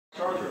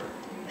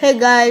Hey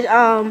guys,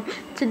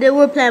 today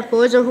we're playing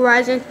Forza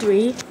Horizon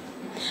 3.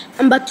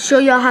 I'm about to show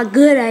y'all how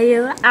good I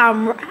am.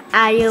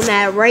 I am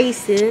at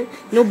racing.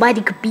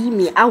 Nobody could beat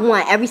me. I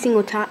won every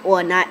single time.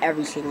 Well, not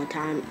every single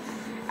time.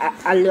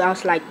 I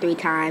lost like 3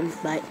 times,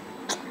 but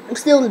I'm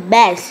still the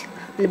best.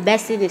 I'm the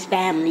best in this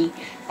family.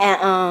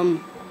 And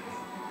I'm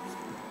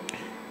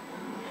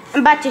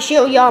about to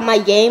show y'all my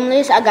game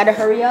list. I gotta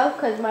hurry up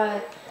because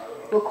my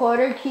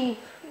recorder keeps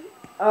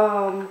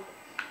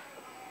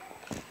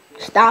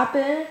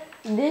stopping.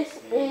 This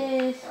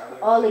is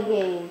all the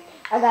games.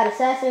 I got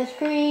Assassin's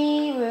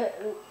Creed.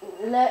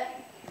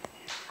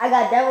 I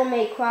got Devil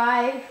May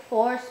Cry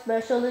 4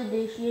 Special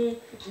Edition,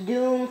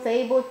 Doom,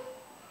 Fable.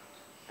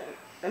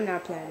 I'm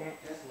not playing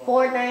that.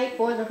 Fortnite,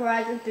 Forza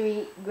Horizon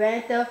 3,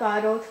 Grand Theft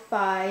Auto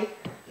 5,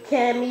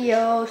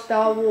 Cameo,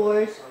 Star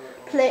Wars,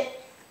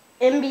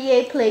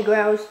 NBA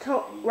Playgrounds,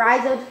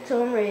 Rise of the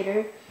Tomb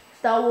Raider,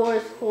 Star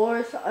Wars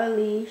Force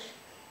Unleashed,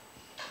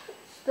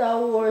 Star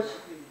Wars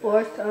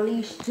Force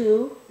Unleashed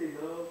 2,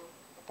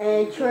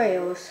 and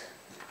Trails.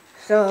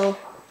 So,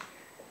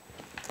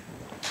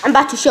 I'm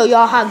about to show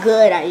y'all how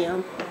good I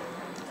am.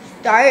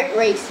 Start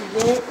racing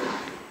it.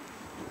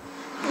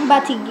 I'm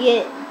about to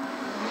get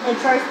in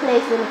first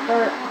place in the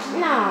first.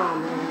 Nah,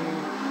 man.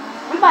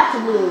 I'm about to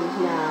lose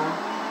now.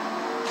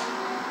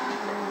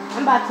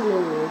 I'm about to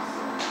lose.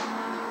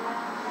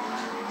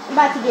 I'm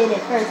about to get in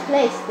first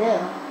place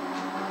still.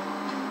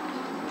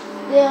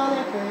 Still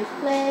in first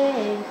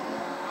place.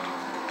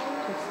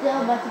 I'm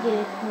still about to get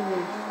in first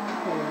place.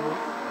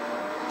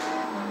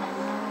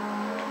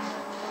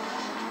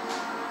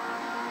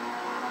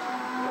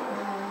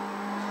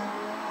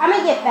 I'm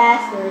gonna get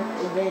faster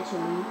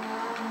eventually.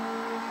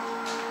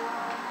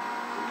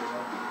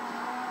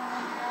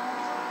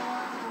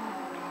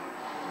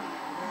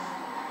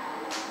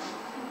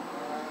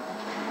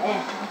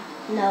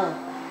 No.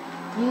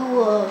 You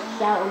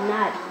shall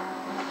not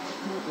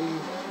beat me.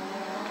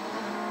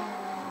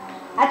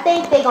 I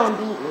think they gonna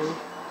beat me.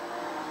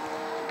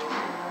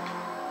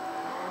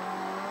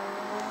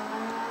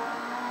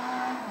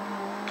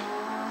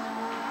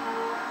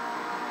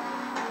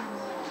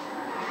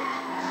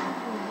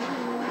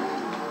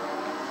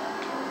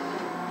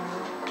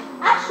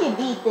 I should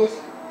beat this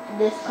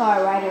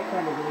car right in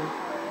front of me.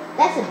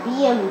 That's a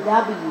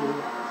BMW.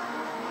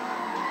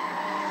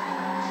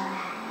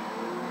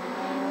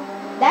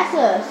 That's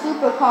a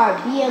supercar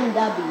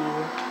BMW.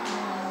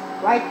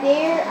 Right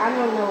there, I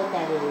don't know what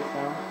that is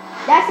though.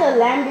 That's a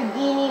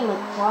Lamborghini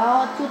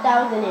McQueen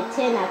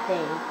 2010, I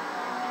think.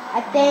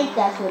 I think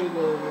that's what it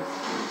is.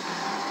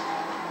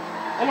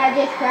 And I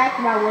just cracked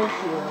my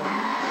windshield.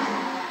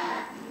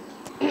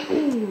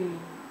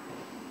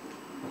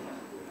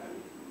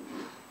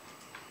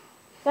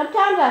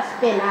 Sometimes I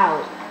spin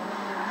out.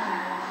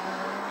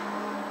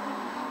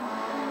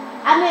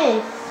 I'm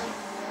in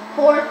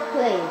 4th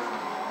place.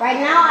 Right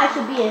now I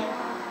should be in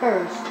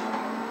 1st.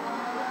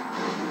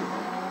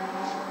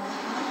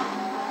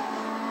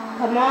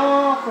 Come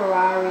on,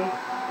 Ferrari.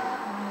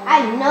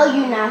 I know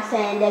you're not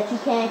saying that you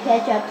can't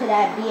catch up to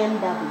that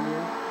BMW.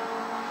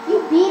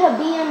 You beat a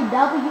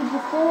BMW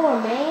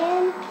before,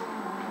 man.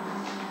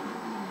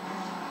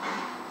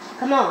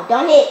 Come on,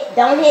 don't hit,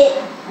 don't hit.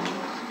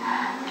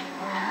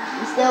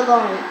 You're still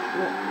going,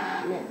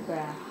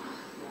 bruh.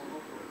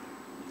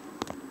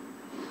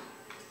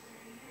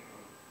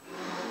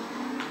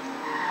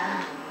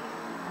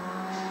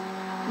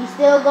 You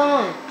still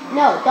going.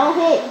 No, don't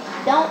hit.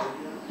 Don't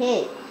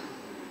hit.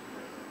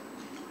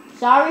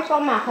 Sorry for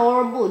my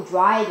horrible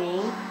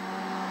driving.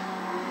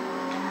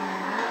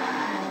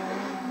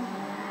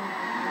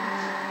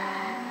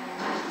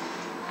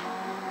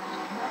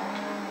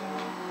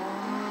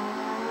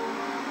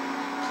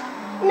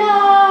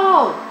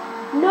 No!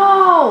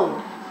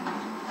 No!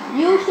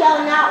 You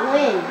shall not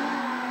win.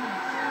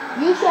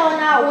 You shall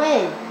not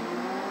win.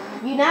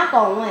 You're not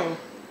gonna win.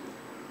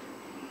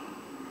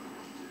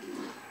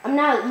 I'm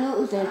not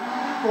losing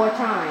 4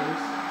 times.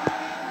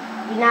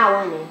 You're not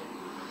winning.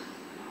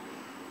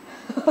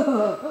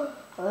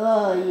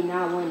 Oh, you're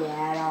not winning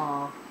at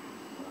all.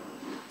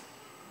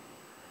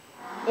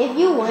 If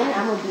you win,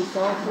 I'm gonna be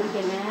so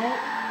freaking mad.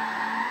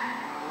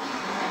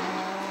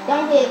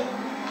 Don't hit.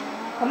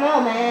 Come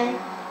on, man.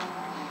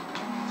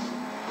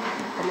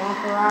 Come on,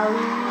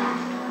 Ferrari.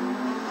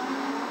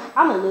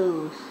 I'm gonna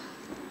lose.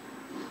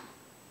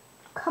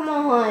 Come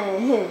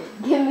on.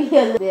 Give me a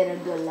little bit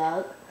of good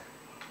luck.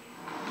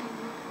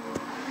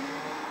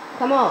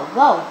 Come on,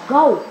 go,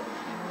 go.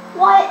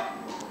 What?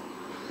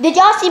 Did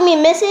y'all see me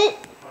miss it?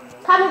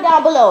 Comment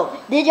down below.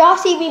 Did y'all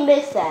see me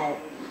miss that?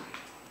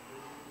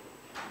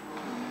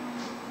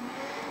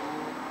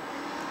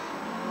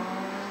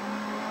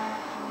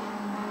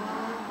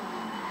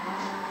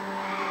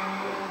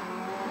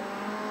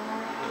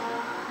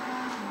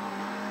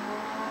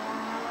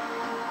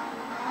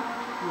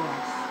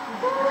 Yes.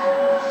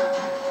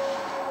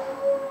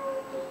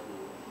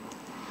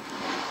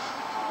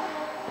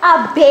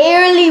 I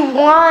barely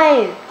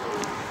won.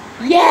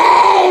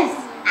 Yes!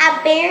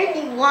 I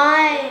barely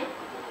won.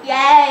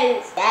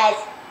 Yes, yes.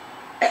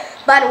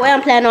 By the way,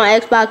 I'm playing on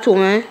Xbox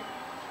One.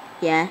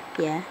 Yeah.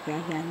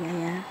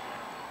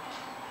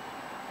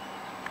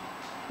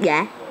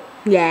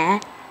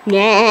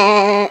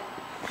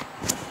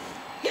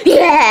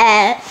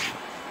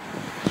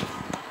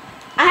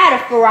 I had a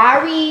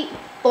Ferrari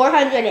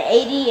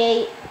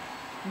 488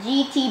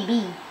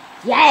 GTB.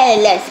 Yeah,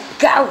 let's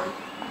go.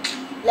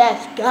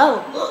 Let's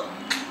go.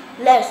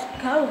 Let's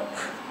go.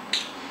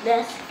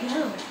 Let's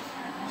go.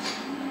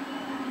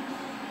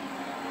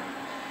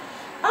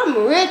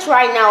 I'm rich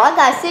right now. I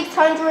got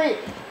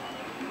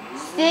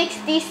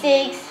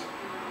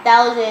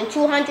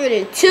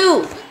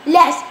 666,202.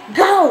 Let's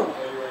go.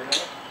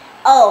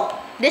 Oh,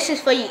 this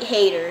is for you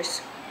haters.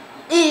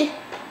 Yeah,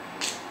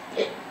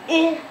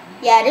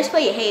 this for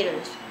your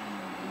haters.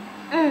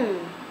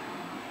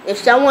 If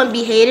someone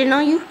be hating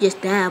on you, just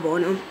dab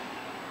on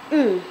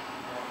them.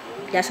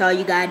 That's all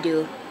you gotta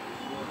do.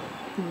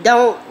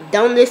 Don't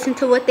listen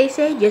to what they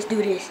say. Just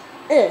do this.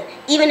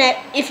 Even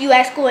if you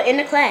at school in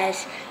the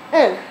class.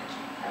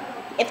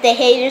 If they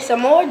hating some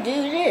more, do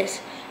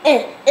this.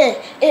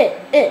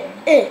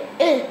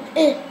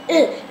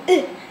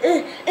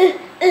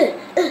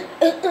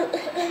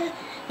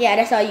 Yeah,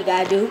 that's all you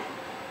gotta do.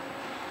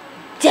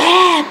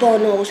 Dab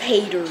on those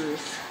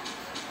haters.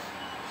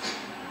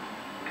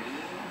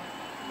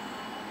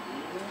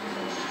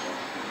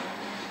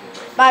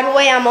 By the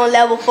way, I'm on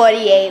level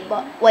 48,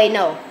 but wait,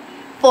 no,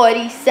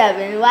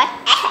 47. What?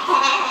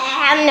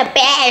 I'm the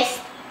best.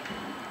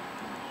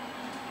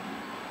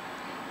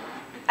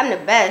 I'm the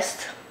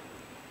best.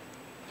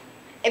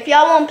 If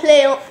y'all want to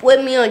play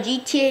with me on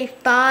GTA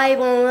 5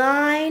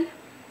 online,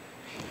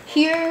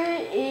 here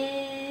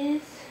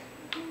is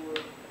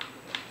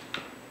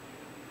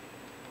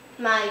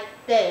my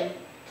thing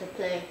to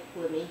play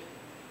with me.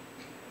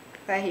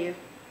 Right here.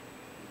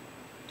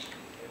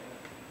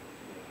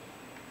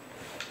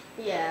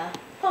 Yeah,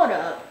 hold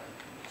up.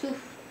 To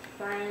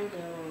find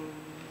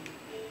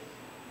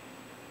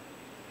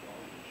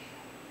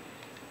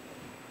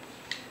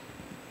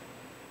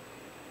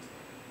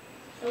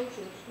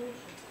social.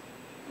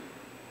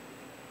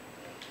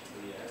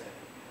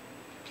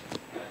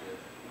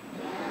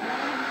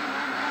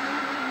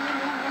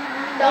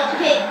 Don't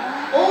hit.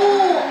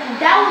 Oh,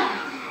 that was.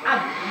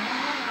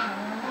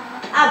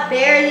 I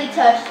barely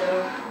touched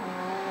her.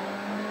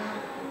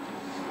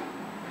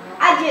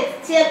 I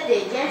just tipped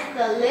it, just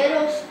a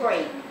little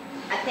scrape.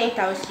 I think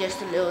that was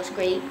just a little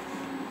scrape,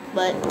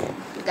 but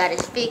you gotta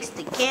fix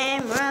the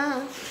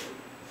camera.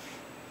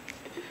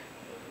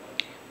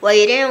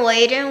 Waiting.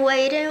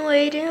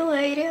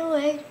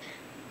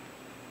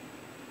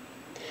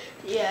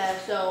 Yeah,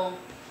 so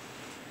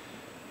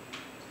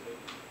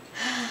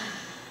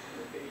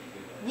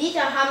these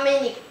are how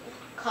many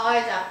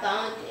cars I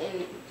found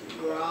in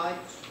garage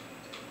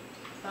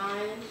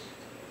finds.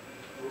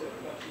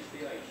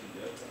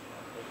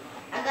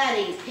 I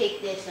gotta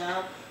pick this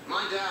up.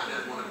 My dad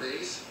had one of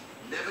these.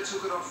 Never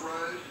took it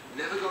off-road,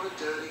 never got it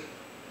dirty,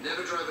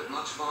 never drove it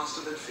much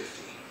faster than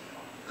 50.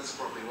 That's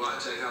probably why I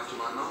take after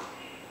my mum.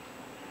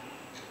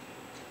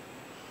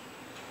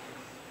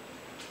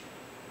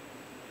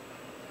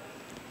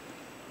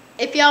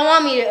 If y'all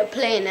want me to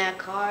play in that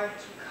car,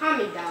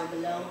 comment down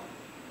below.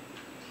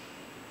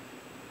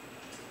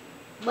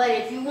 But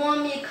if you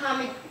want me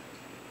to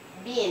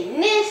be in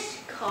this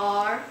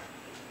car,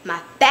 my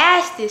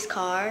fastest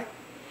car,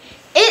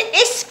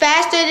 it's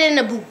faster than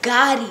the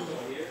Bugatti.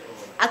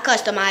 I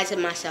customized it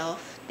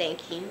myself.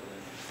 Thank you.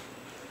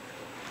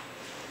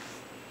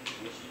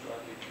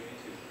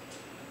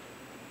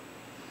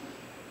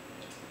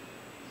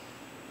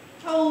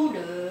 Hold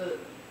up.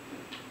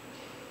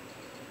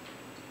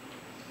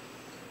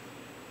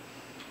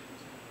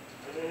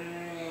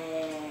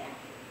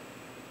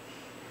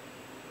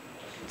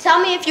 Tell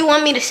me if you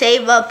want me to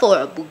save up for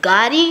a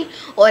Bugatti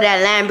or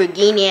that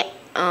Lamborghini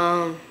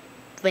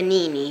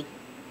Vanini.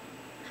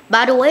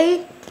 By the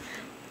way,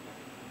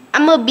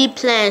 I'm gonna be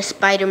playing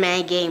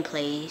Spider-Man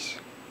gameplays.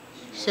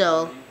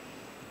 So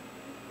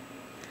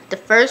the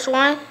first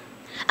one,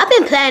 I've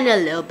been playing a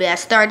little bit. I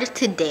started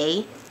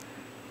today.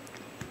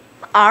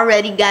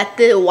 Already got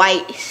the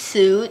white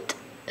suit,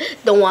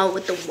 the one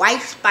with the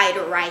white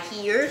spider right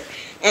here,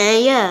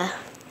 and yeah,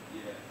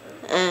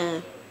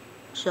 and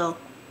so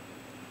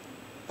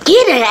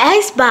get an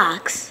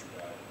Xbox.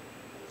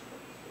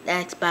 The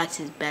Xbox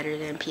is better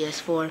than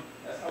PS4.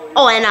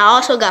 Oh, and I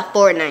also got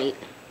Fortnite.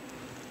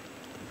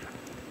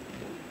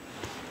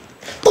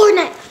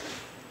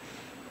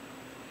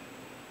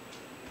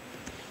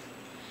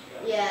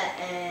 Yeah,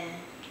 and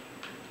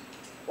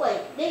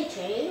wait, they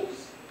changed?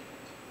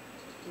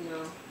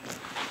 No.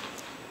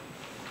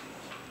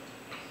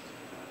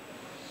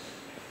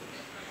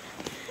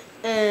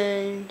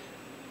 And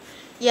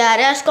yeah,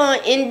 that's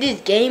gonna end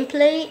this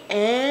gameplay,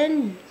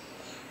 and